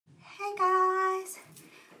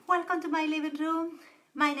welcome to my living room.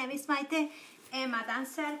 My name is Maite. I'm a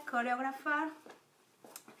dancer, choreographer,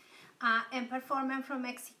 and performer from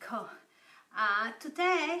Mexico.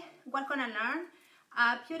 Today, we're gonna learn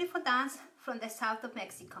a beautiful dance from the south of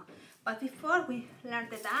Mexico. But before we learn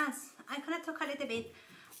the dance, I'm gonna talk a little bit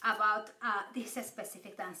about this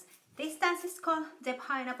specific dance. This dance is called the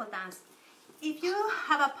pineapple dance. If you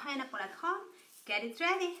have a pineapple at home, get it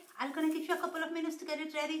ready. I'm gonna give you a couple of minutes to get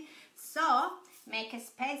it ready. So make a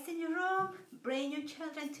space in your room, bring your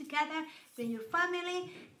children together, bring your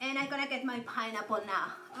family, and I'm gonna get my pineapple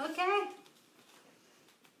now, okay?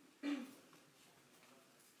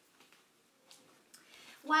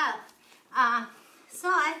 Well, so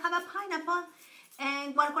I have a pineapple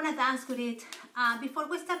and we're gonna dance with it. Before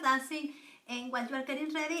we start dancing and while you are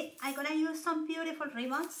getting ready, I'm gonna use some beautiful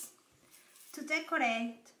ribbons to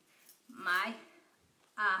decorate my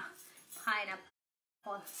pineapple.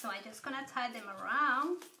 So I'm just gonna tie them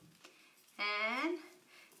around and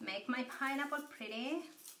make my pineapple pretty.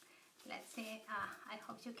 Let's see, I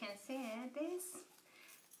hope you can see it, this.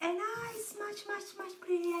 And it's much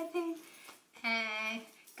pretty, I think. And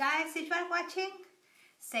guys, if you are watching,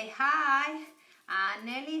 say hi.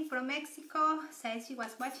 Nelly from Mexico says she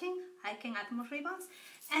was watching. I can add more ribbons.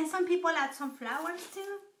 And some people add some flowers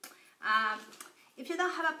too. If you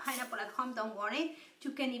don't have a pineapple at home, don't worry.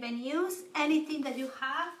 You can even use anything that you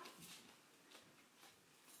have.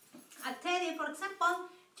 A teddy, for example,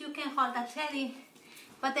 you can hold a teddy.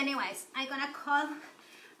 But anyways, I'm gonna call,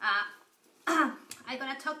 I'm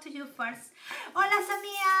gonna talk to you first. Hola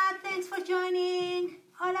Samia, thanks for joining.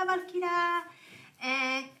 Hola Valkyra.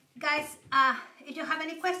 And guys, if you have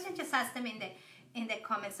any questions, just ask them in the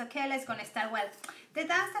comments. Okay, let's gonna start. Well, the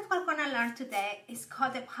dance that we're gonna learn today is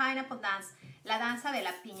called the pineapple dance, la danza de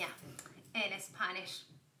la piña in Spanish.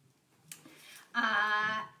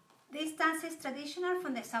 This dance is traditional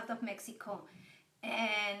from the south of Mexico,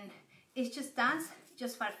 and it's just dance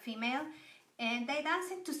just for female, and they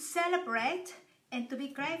dance it to celebrate and to be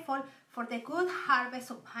grateful for the good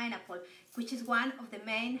harvest of pineapple, which is one of the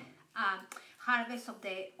main harvests of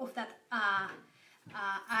that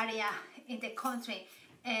area in the country.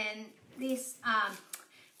 And this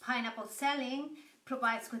pineapple selling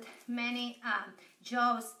provides with many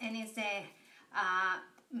jobs and is the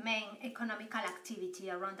main economical activity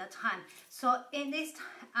around that time. So in this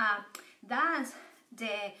dance,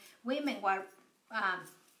 the women wear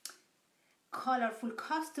colorful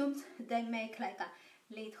costumes. They make like a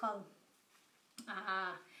little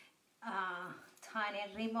tiny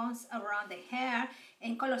ribbons around the hair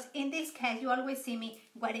and colors. In this case, you always see me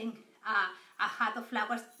wearing a hat of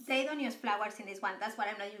flowers. They don't use flowers in this one. That's what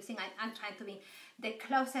I'm not using. I'm trying to be the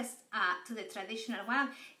closest to the traditional one.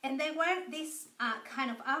 And they wear this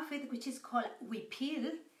kind of outfit, which is called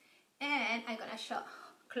huipil. And I'm gonna show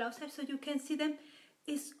closer so you can see them.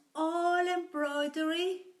 It's all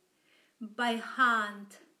embroidery by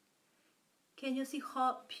hand. Can you see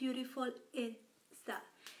how beautiful it is that?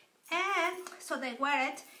 And so they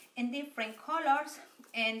wear it in different colors,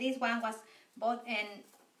 and this one was bought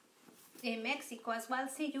in Mexico as well.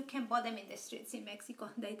 See, you can buy them in the streets in Mexico.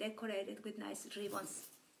 They decorated with nice ribbons.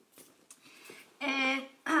 And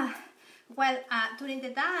well, during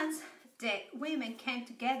the dance, the women came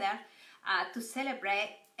together to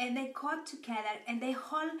celebrate, and they got together and they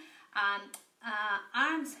hold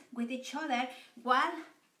arms with each other while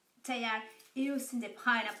they are using the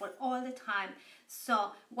pineapple all the time.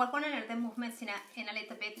 So we're going to learn the movements in a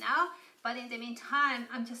little bit now, but in the meantime,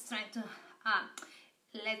 I'm just trying to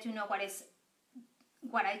let you know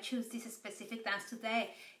what I choose this specific dance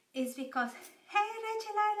today is because, hey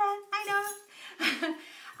Rachel Island, I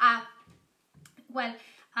know. Well,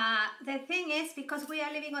 the thing is, because we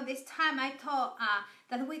are living on this time, I thought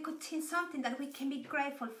that we could sing something that we can be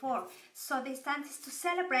grateful for. So this dance is to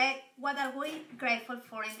celebrate what are we grateful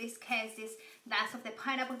for. In this case, this dance of the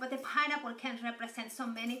pineapple, but the pineapple can represent so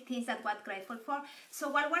many things that we're grateful for. So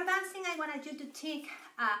while we're dancing, I want you to think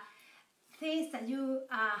things that you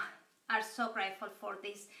are so grateful for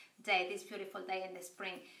this day, this beautiful day in the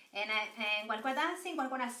spring. And while we're dancing, we're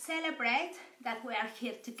gonna celebrate that we are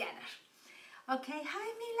here together. Okay,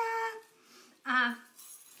 hi Mila.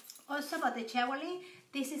 Also about the jewelry,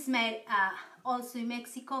 this is made also in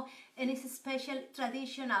Mexico, and it's a special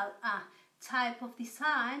traditional type of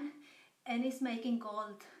design, and it's making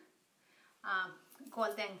gold,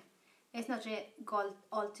 golden. It's not really gold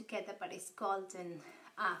altogether, but it's golden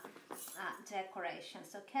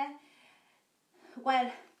decorations. Okay.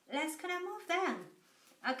 Well, let's gonna move then.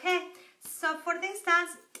 Okay. So for this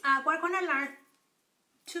dance, we're gonna learn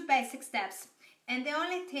 2 basic steps. And the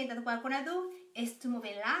only thing that we're gonna do is to move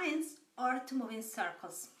in lines or to move in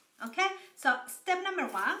circles. Okay, so step number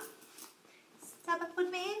 1, step up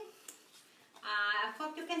with me. I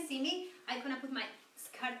hope you can see me. I'm gonna put my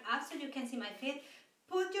skirt up so you can see my feet.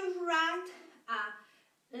 Put your right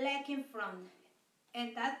leg in front,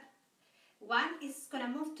 and that one is gonna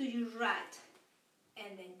move to your right,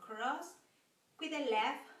 and then cross with the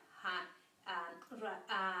left hand,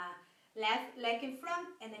 left leg in front,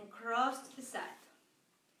 and then cross to the side,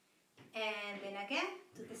 and then again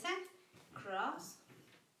to the side, cross,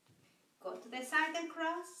 go to the side and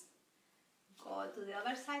cross, go to the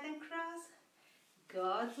other side and cross,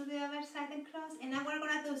 go to the other side and cross, and now we're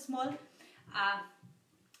gonna do small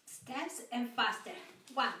steps and faster.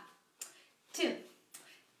 1, 2,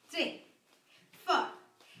 3, 4,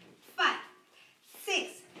 5,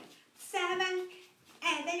 6, 7,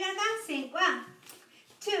 and then you're dancing. 1,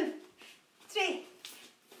 2, 3,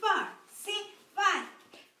 4, 5,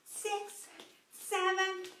 6,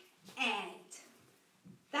 7, 8.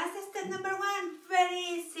 That's the step number 1. Very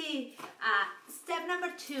easy. Step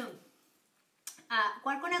number 2.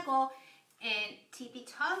 We're gonna go and tippy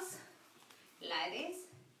toes like this,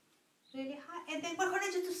 really high, and then we're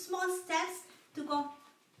gonna do 2 small steps to go.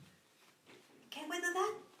 Can we do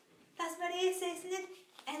that? That's very easy, isn't it?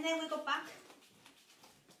 And then we go back,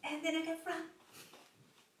 and then again front,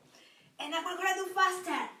 and then we're gonna do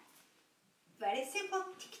faster. Very simple.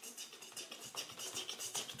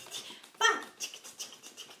 Back,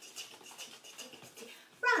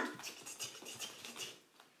 front.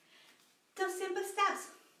 2 simple steps.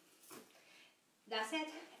 That's it.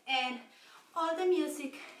 And all the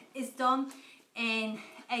music is done in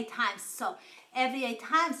 8 times. So every 8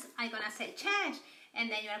 times I'm gonna say change,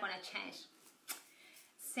 and then you're gonna change.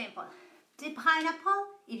 Simple. The pineapple,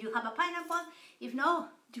 if you have a pineapple. If no,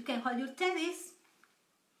 you can hold your teddies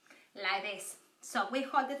like this. So we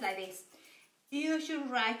hold it like this. Use your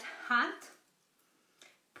right hand,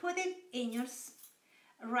 put it in your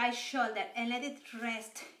right shoulder, and let it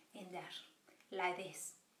rest in there, like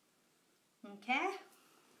this. Okay?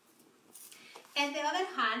 And the other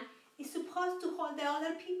hand is supposed to hold the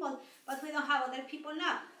other people, but we don't have other people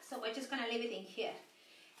now, so we're just gonna leave it in here.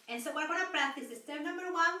 And so we're gonna practice step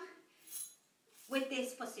number 1 with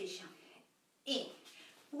this position. In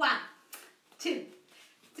 1, 2,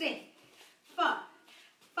 3, 4,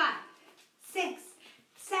 5, 6,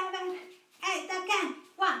 7, 8. Again.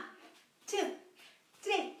 1, 2,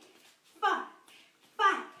 3, 4,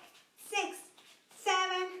 5, 6,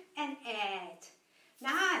 7, and 8.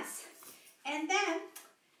 Nice. And then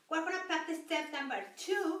we're gonna practice step number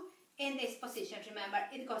 2 in this position. Remember,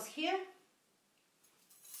 it goes here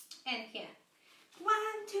and here.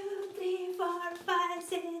 1, 2, 3, 4, 5,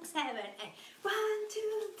 6, 7, 8. 1,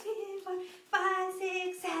 2, 3, 4, 5,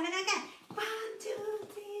 6, 7. Again. 1, 2,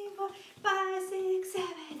 3, 4, 5, 6, 7,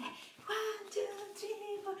 8. 1, 2,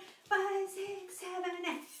 3, 4, 5, 6, 7,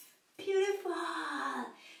 8. Beautiful.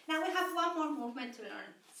 Now we have one more movement to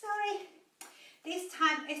learn. Sorry. This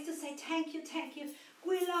time is to say thank you, thank you.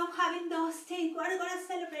 We love having those things. We're gonna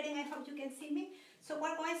celebrate, and I hope you can see me. So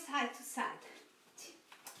we're going side to side.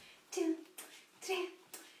 2, 3,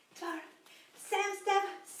 4. Same step.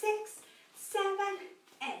 6, 7,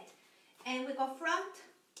 8. And we go front.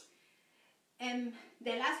 And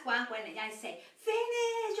the last one, when I say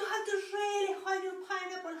finish, you have to really hold your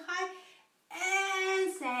pineapple high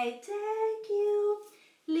and say thank you.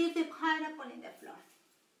 Leave the pineapple in the floor.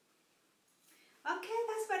 Okay,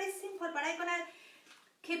 that's very simple, but I'm gonna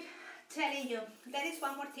keep telling you there is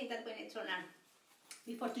one more thing that we need to learn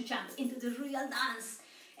before to jump into the real dance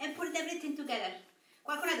and put everything together.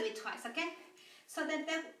 We're gonna do it twice, okay? So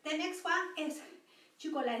the next one is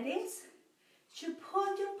you go like this, you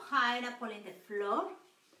put your pineapple in the floor,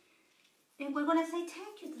 and we're gonna say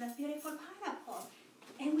thank you to that beautiful pineapple.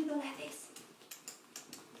 And we go like this.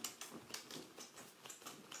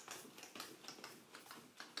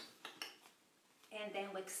 And then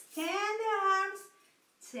we extend the arms,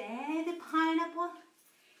 take the pineapple,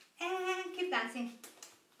 and keep dancing.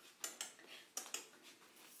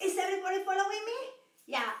 Is everybody following me?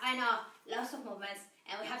 Yeah, I know, lots of movements,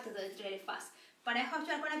 and we have to do it really fast. But I hope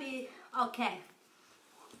you're gonna be okay.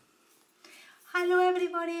 Hello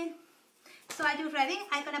everybody. So are you ready?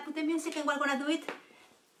 I'm gonna put the music and we're gonna do it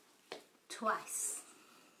twice.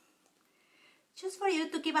 Just for you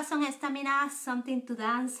to give us some stamina, something to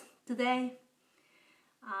dance today.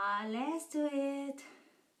 Let's do it.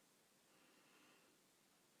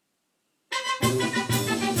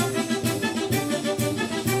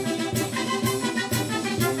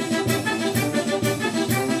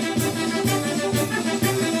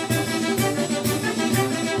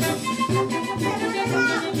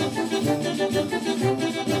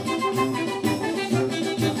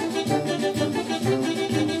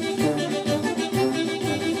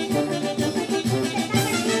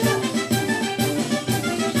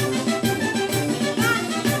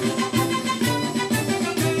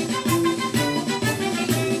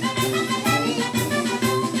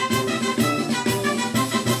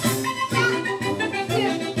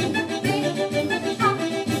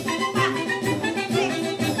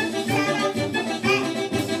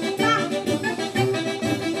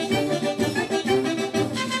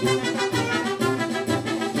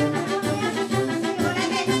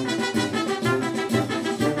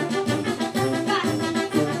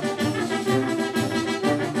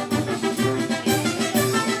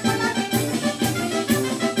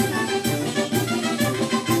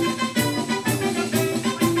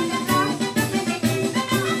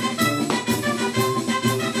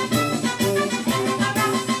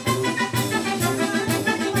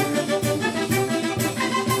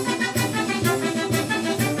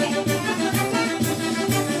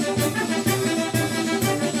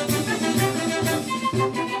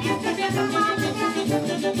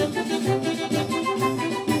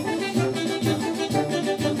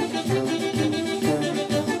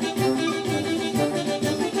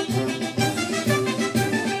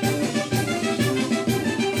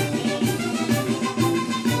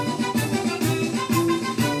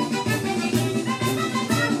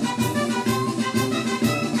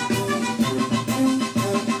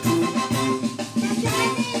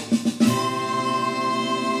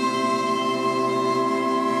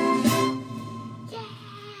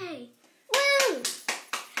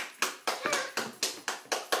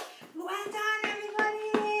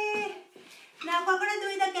 And we're gonna do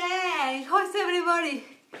it again. How's everybody?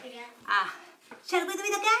 Again. Shall we do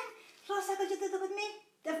it again? Rosa, could you do it with me?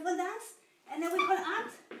 The full dance? And then we hold out.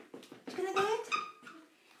 You gonna do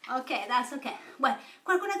it? Okay, that's okay. Well,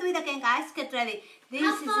 we're gonna do it again, guys. Get ready. This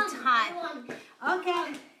Have is fun, the time. everyone.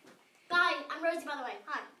 Okay. Bye. I'm Rosie, by the way.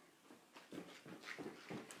 Hi.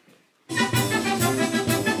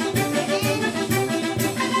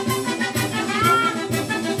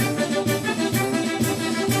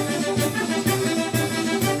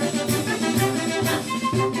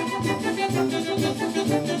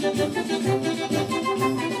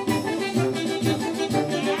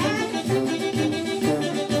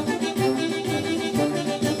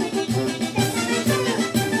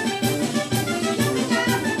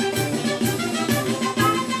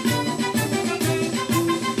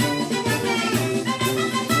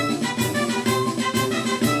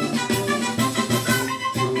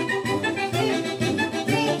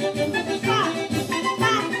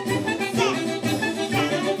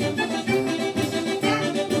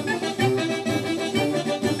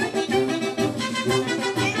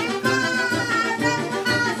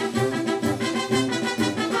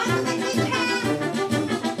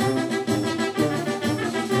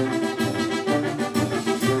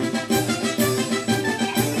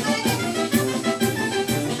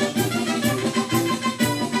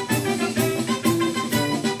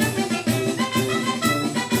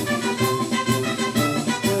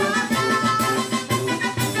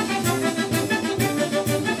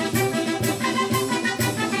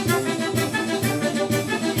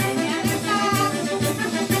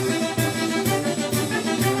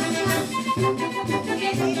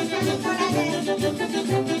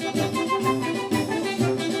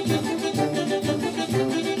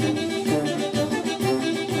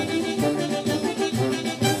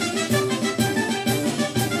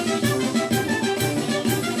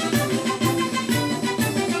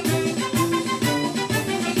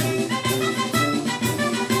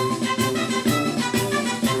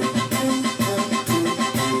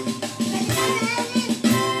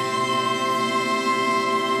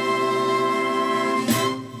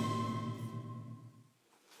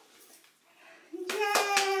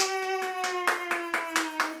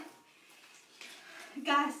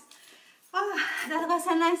 Guys, that was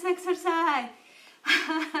a nice exercise.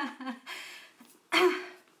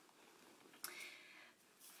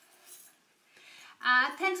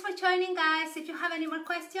 Thanks for joining, guys. If you have any more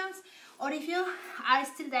questions, or if you are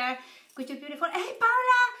still there with your beautiful, hey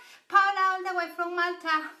Paula all the way from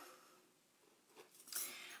Malta.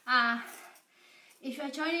 If you are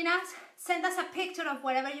joining us, send us a picture of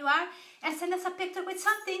wherever you are, and send us a picture with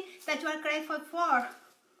something that you are grateful for.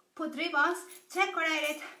 Put ribbons, decorate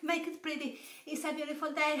it, make it pretty. It's a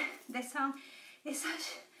beautiful day. The sun is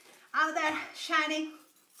out there shining.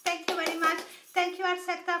 Thank you very much. Thank you,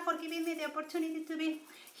 Arsecta, for giving me the opportunity to be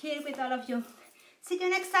here with all of you. See you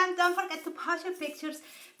next time. Don't forget to post your pictures,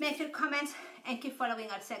 make your comments, and keep following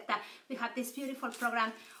Arsecta. We have this beautiful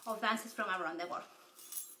program of dances from around the world.